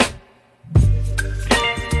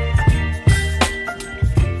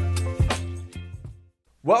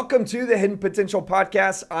Welcome to the Hidden Potential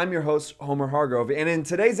Podcast. I'm your host, Homer Hargrove. And in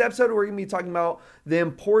today's episode, we're going to be talking about the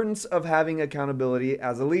importance of having accountability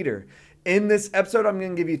as a leader. In this episode, I'm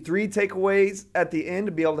going to give you 3 takeaways at the end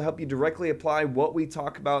to be able to help you directly apply what we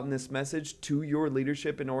talk about in this message to your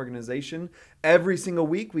leadership and organization. Every single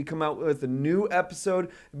week, we come out with a new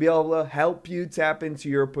episode to be able to help you tap into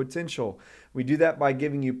your potential. We do that by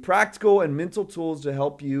giving you practical and mental tools to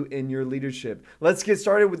help you in your leadership. Let's get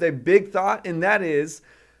started with a big thought, and that is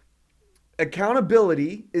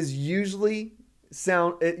accountability usually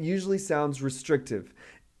sounds restrictive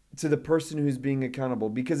to the person who's being accountable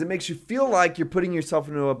because it makes you feel like you're putting yourself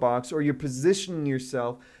into a box or you're positioning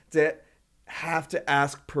yourself to have to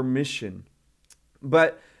ask permission.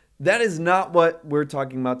 But that is not what we're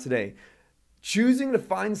talking about today. Choosing to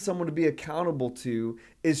find someone to be accountable to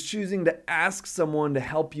is choosing to ask someone to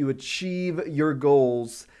help you achieve your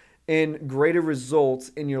goals and greater results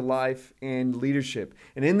in your life and leadership.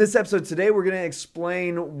 And in this episode today, we're going to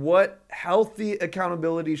explain what healthy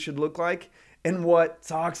accountability should look like and what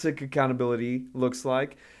toxic accountability looks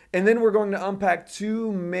like. And then we're going to unpack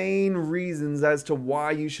 2 main reasons as to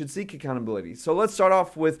why you should seek accountability. So let's start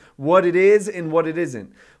off with what it is and what it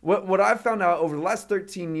isn't. What I've found out over the last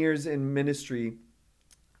 13 years in ministry,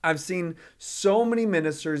 I've seen so many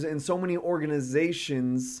ministers and so many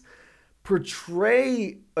organizations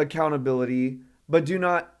portray accountability, but do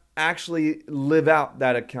not actually live out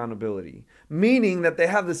that accountability. Meaning that they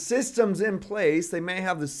have the systems in place, they may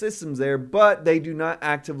have the systems there, but they do not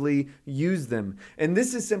actively use them. And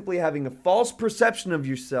this is simply having a false perception of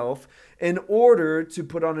yourself in order to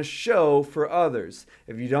put on a show for others.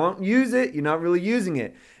 If you don't use it, you're not really using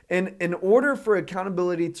it. And in order for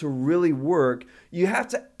accountability to really work, you have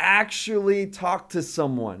to actually talk to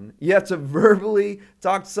someone. You have to verbally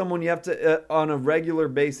talk to someone. You have to on a regular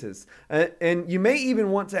basis. And you may even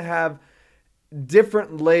want to have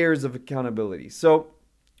different layers of accountability. So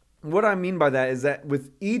what I mean by that is that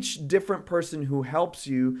with each different person who helps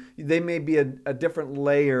you, they may be a different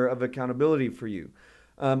layer of accountability for you.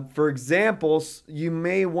 For example, you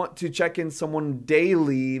may want to check in someone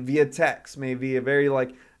daily via text, maybe a very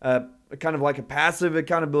kind of like a passive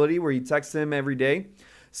accountability where you text them every day.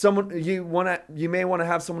 You may want to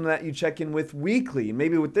have someone that you check in with weekly.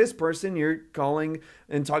 Maybe with this person, you're calling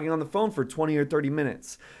and talking on the phone for 20 or 30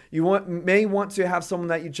 minutes. May want to have someone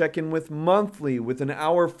that you check in with monthly with an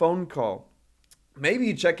hour phone call. Maybe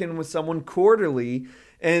you check in with someone quarterly,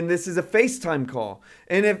 and this is a FaceTime call.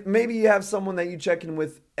 And if maybe you have someone that you check in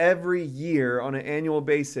with every year on an annual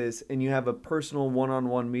basis, and you have a personal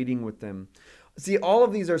one-on-one meeting with them. See, all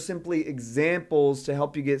of these are simply examples to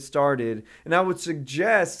help you get started. And I would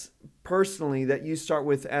suggest personally that you start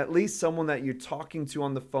with at least someone that you're talking to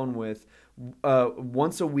on the phone with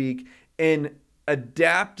once a week and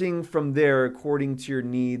adapting from there according to your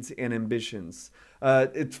needs and ambitions.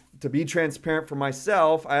 To be transparent for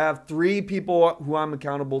myself, I have 3 people who I'm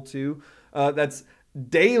accountable to. That's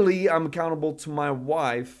daily, I'm accountable to my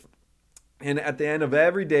wife. And at the end of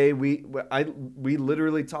every day, we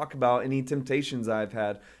literally talk about any temptations I've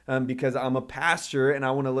had because I'm a pastor and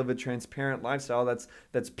I want to live a transparent lifestyle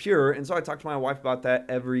that's pure. And so I talk to my wife about that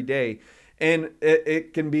every day. And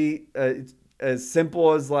it can be as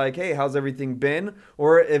simple as like, hey, how's everything been?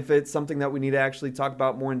 Or if it's something that we need to actually talk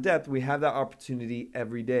about more in depth, we have that opportunity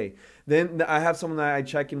every day. Then I have someone that I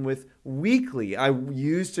check in with weekly. I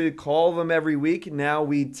used to call them every week. Now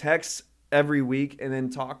we text every week and then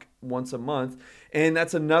talk once a month. And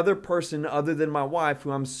that's another person other than my wife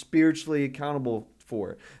who I'm spiritually accountable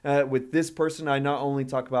for. With this person, I not only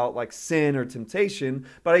talk about like sin or temptation,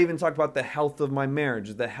 but I even talk about the health of my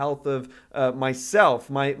marriage, the health of myself,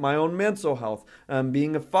 my own mental health,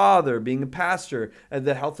 being a father, being a pastor,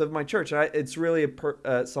 the health of my church. It's really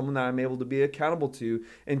someone that I'm able to be accountable to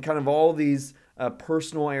in kind of all these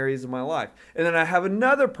personal areas of my life. And then I have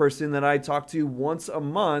another person that I talk to once a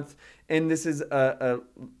month, and this is a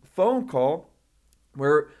phone call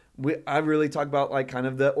where I really talk about like kind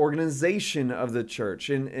of the organization of the church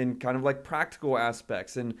and kind of like practical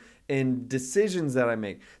aspects and decisions that I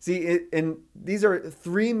make. See, and these are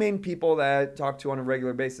 3 main people that I talk to on a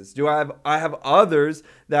regular basis. I have others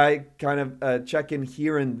that I kind of check in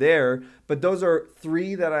here and there, but those are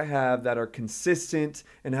 3 that I have that are consistent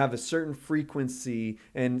and have a certain frequency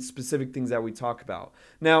and specific things that we talk about.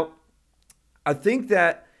 Now, I think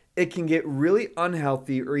that it can get really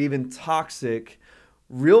unhealthy or even toxic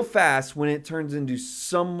real fast when it turns into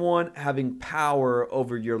someone having power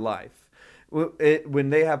over your life. When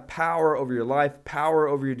they have power over your life, power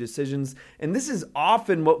over your decisions. And this is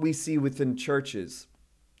often what we see within churches.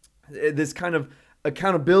 This kind of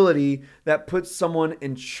accountability that puts someone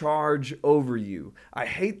in charge over you. I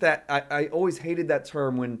hate that. I always hated that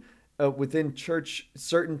term when within church,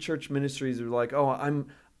 certain church ministries are like, oh, I'm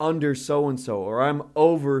under so and so, or I'm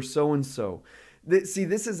over so and so. See,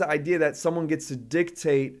 this is the idea that someone gets to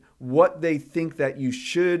dictate what they think that you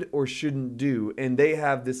should or shouldn't do, and they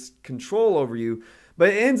have this control over you, but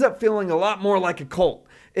it ends up feeling a lot more like a cult.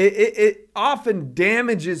 It often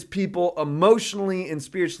damages people emotionally and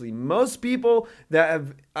spiritually. Most people that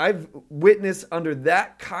I've witnessed under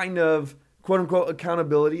that kind of quote unquote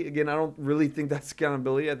accountability, again, I don't really think that's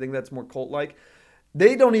accountability. I think that's more cult-like.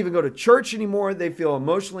 They don't even go to church anymore. They feel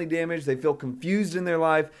emotionally damaged. They feel confused in their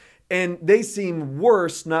life, and they seem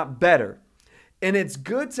worse, not better. And it's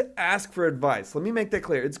good to ask for advice. Let me make that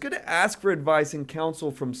clear. It's good to ask for advice and counsel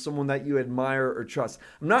from someone that you admire or trust.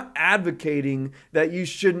 I'm not advocating that you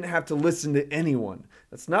shouldn't have to listen to anyone.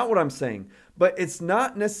 That's not what I'm saying. But it's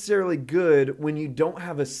not necessarily good when you don't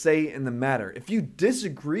have a say in the matter. If you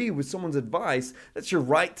disagree with someone's advice, that's your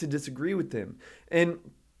right to disagree with them. And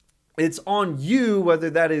it's on you whether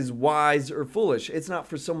that is wise or foolish. It's not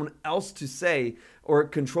for someone else to say or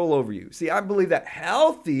control over you. See, I believe that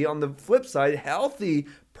healthy, on the flip side, healthy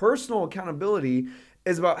personal accountability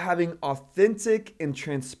is about having authentic and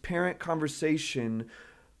transparent conversation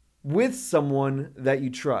with someone that you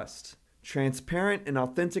trust. Transparent and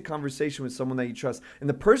authentic conversation with someone that you trust. And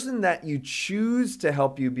the person that you choose to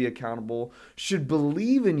help you be accountable should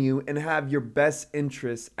believe in you and have your best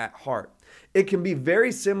interests at heart. It can be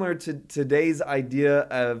very similar to today's idea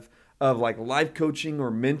of like life coaching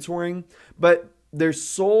or mentoring, but their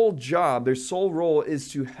sole job, their sole role is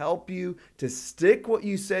to help you to stick what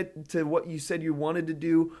you said to what you said you wanted to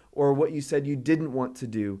do or what you said you didn't want to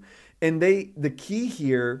do. And the key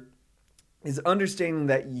here is understanding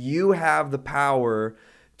that you have the power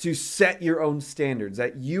to set your own standards,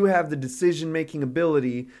 that you have the decision-making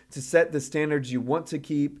ability to set the standards you want to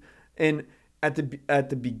keep. And at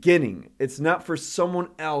the beginning, it's not for someone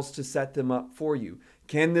else to set them up for you.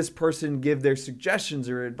 Can this person give their suggestions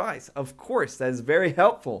or advice? Of course, that is very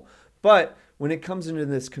helpful. But when it comes into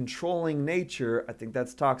this controlling nature, I think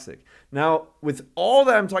that's toxic. Now, with all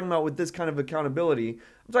that I'm talking about with this kind of accountability,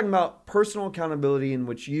 I'm talking about personal accountability in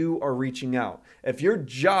which you are reaching out. If your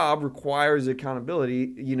job requires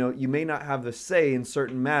accountability, you may not have the say in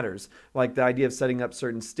certain matters, like the idea of setting up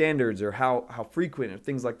certain standards or how frequent or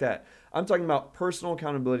things like that. I'm talking about personal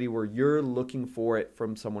accountability where you're looking for it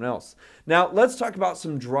from someone else. Now, let's talk about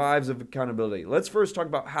some drives of accountability. Let's first talk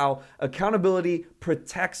about how accountability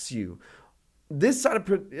protects you. This side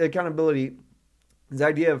of accountability is the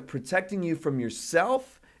idea of protecting you from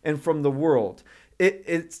yourself and from the world.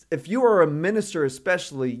 It's if you are a minister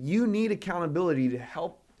especially, you need accountability to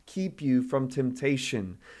help keep you from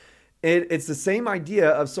temptation. It's the same idea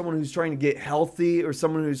of someone who's trying to get healthy or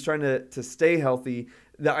someone who's trying to stay healthy.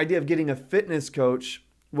 The idea of getting a fitness coach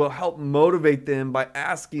will help motivate them by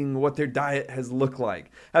asking what their diet has looked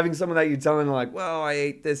like. Having someone that you're telling like, well, I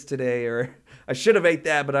ate this today, or I should have ate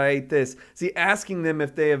that, but I ate this. See, asking them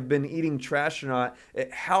if they have been eating trash or not,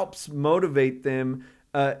 it helps motivate them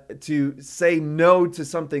to say no to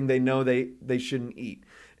something they know they shouldn't eat.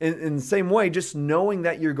 In the same way, just knowing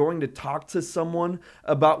that you're going to talk to someone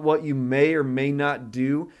about what you may or may not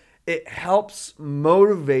do, it helps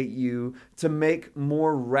motivate you to make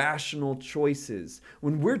more rational choices.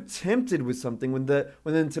 When we're tempted with something, when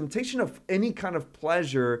the temptation of any kind of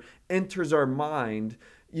pleasure enters our mind,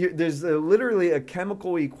 there's literally a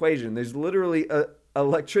chemical equation. There's literally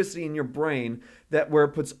electricity in your brain where it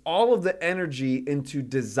puts all of the energy into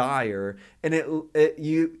desire, and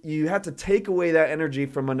you have to take away that energy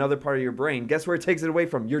from another part of your brain. Guess where it takes it away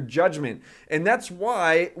from? Your judgment. And that's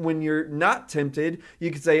why when you're not tempted,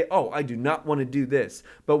 you can say, oh, I do not want to do this.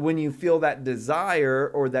 But when you feel that desire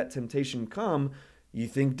or that temptation come, you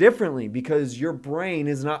think differently because your brain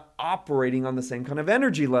is not operating on the same kind of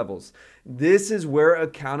energy levels. This is where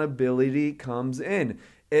accountability comes in.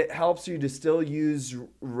 It helps you to still use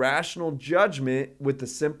rational judgment with the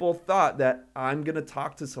simple thought that I'm going to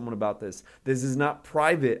talk to someone about this. This is not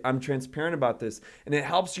private. I'm transparent about this. And it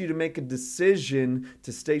helps you to make a decision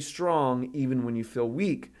to stay strong even when you feel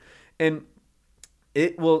weak. And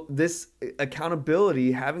this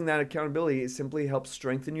accountability, having that accountability, it simply helps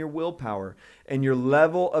strengthen your willpower. And your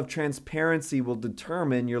level of transparency will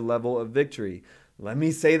determine your level of victory. Let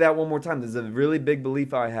me say that one more time. This is a really big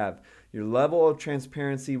belief I have. Your level of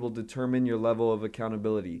transparency will determine your level of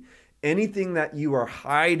accountability. Anything that you are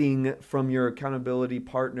hiding from your accountability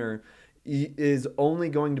partner is only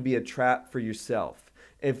going to be a trap for yourself.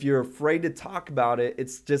 If you're afraid to talk about it,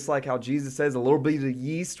 it's just like how Jesus says, a little bit of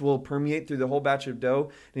yeast will permeate through the whole batch of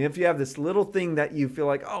dough. And if you have this little thing that you feel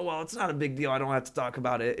like, oh, well, it's not a big deal, I don't have to talk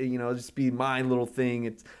about it, just be my little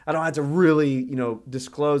thing. I don't have to really,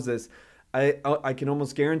 disclose this. I can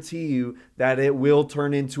almost guarantee you that it will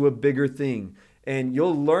turn into a bigger thing. And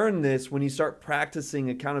you'll learn this when you start practicing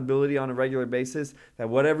accountability on a regular basis, that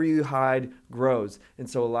whatever you hide grows. And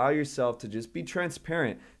so allow yourself to just be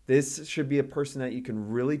transparent. This should be a person that you can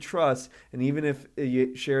really trust. And even if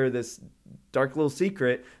you share this dark little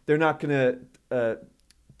secret, they're not going to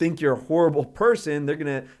think you're a horrible person. They're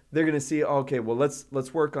going to see, okay, well,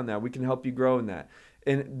 let's work on that. We can help you grow in that.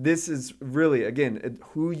 And this is really, again,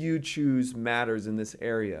 who you choose matters in this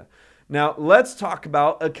area. Now, let's talk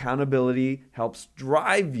about accountability helps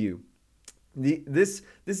drive you. This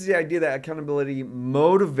is the idea that accountability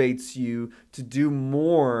motivates you to do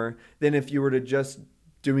more than if you were to just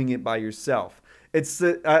doing it by yourself. It's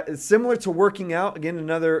similar to working out. Again,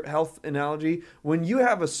 another health analogy. When you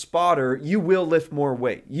have a spotter, you will lift more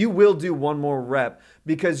weight. You will do one more rep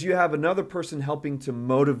because you have another person helping to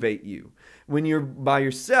motivate you. When you're by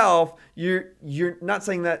yourself, you're not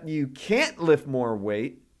saying that you can't lift more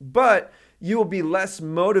weight, but you will be less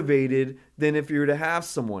motivated than if you were to have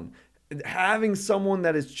someone. Having someone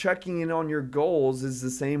that is checking in on your goals is the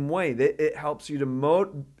same way. It helps you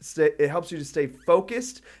to stay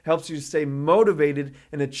focused, helps you to stay motivated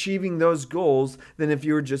in achieving those goals than if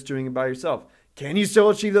you were just doing it by yourself. Can you still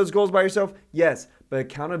achieve those goals by yourself? Yes, but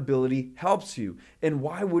accountability helps you. And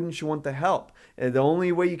why wouldn't you want the help? And the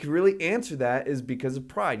only way you can really answer that is because of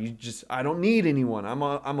pride. I don't need anyone. I'm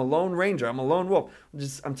a lone ranger. I'm a lone wolf.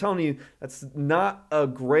 I'm telling you, that's not a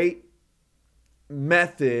great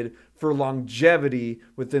method for longevity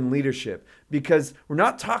within leadership, because we're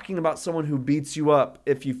not talking about someone who beats you up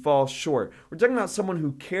if you fall short. We're talking about someone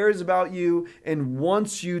who cares about you and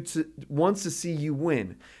wants to see you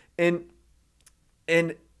win. And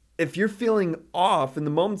if you're feeling off, in the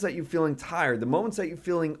moments that you're feeling tired, the moments that you're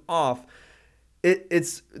feeling off,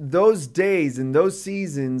 it's those days and those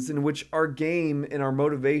seasons in which our game and our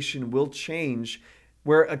motivation will change,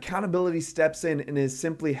 where accountability steps in and is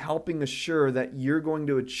simply helping assure that you're going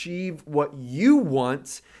to achieve what you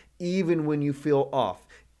want, even when you feel off,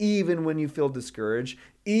 even when you feel discouraged,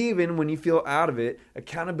 even when you feel out of it.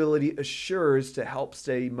 Accountability assures to help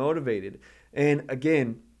stay motivated. And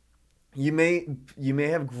again, you may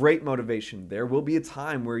have great motivation. There will be a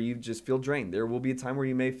time where you just feel drained. There will be a time where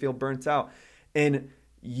you may feel burnt out. And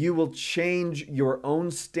you will change your own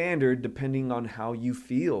standard depending on how you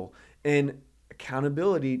feel. And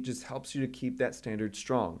accountability just helps you to keep that standard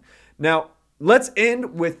strong. Now, let's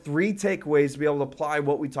end with 3 takeaways to be able to apply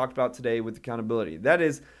what we talked about today with accountability. That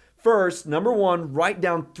is, first, number 1, write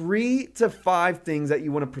down 3 to 5 things that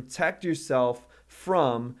you want to protect yourself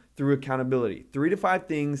from through accountability. 3 to 5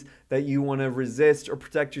 things that you want to resist or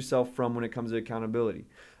protect yourself from when it comes to accountability.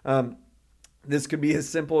 This could be as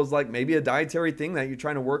simple as like maybe a dietary thing that you're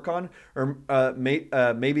trying to work on, or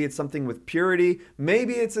maybe it's something with purity.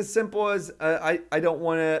 Maybe it's as simple as I don't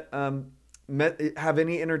want to have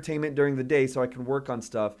any entertainment during the day so I can work on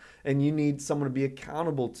stuff, and you need someone to be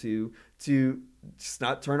accountable to just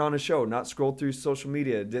not turn on a show, not scroll through social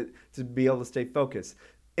media, to be able to stay focused.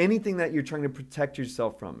 Anything that you're trying to protect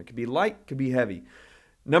yourself from. It could be light, it could be heavy.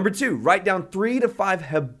 Number 2, write down 3 to 5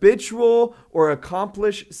 habitual or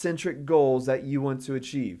accomplish-centric goals that you want to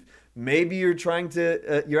achieve. Maybe you're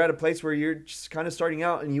you're at a place where you're just kind of starting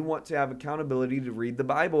out and you want to have accountability to read the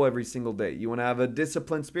Bible every single day. You want to have a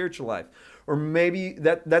disciplined spiritual life. Or maybe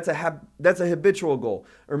that's a habitual goal.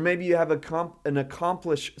 Or maybe you have an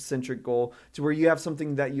accomplish-centric goal to where you have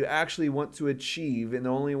something that you actually want to achieve, and the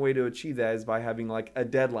only way to achieve that is by having like a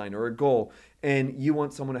deadline or a goal. And you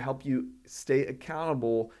want someone to help you stay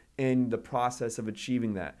accountable in the process of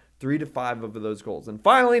achieving that. 3 to 5 of those goals. And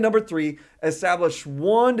finally, number 3, establish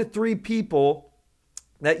 1 to 3 people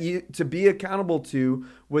that you to be accountable to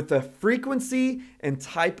with a frequency and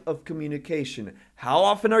type of communication. How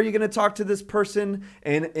often are you going to talk to this person,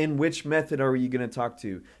 and in which method are you going to talk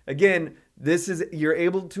to? Again, you're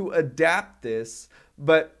able to adapt this,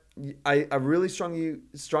 but I really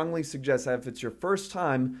strongly suggest that if it's your first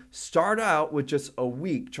time, start out with just a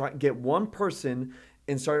week. Get one person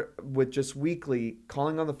and start with just weekly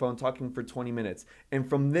calling on the phone, talking for 20 minutes. And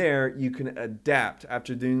from there, you can adapt.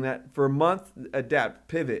 After doing that for a month, adapt,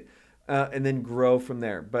 pivot, and then grow from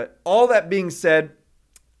there. But all that being said,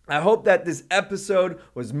 I hope that this episode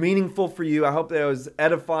was meaningful for you. I hope that it was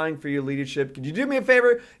edifying for your leadership. Could you do me a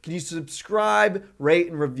favor? Can you subscribe, rate,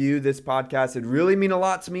 and review this podcast? It'd really mean a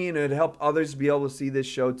lot to me, and it'd help others be able to see this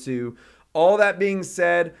show too. All that being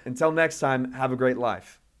said, until next time, have a great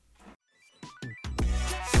life.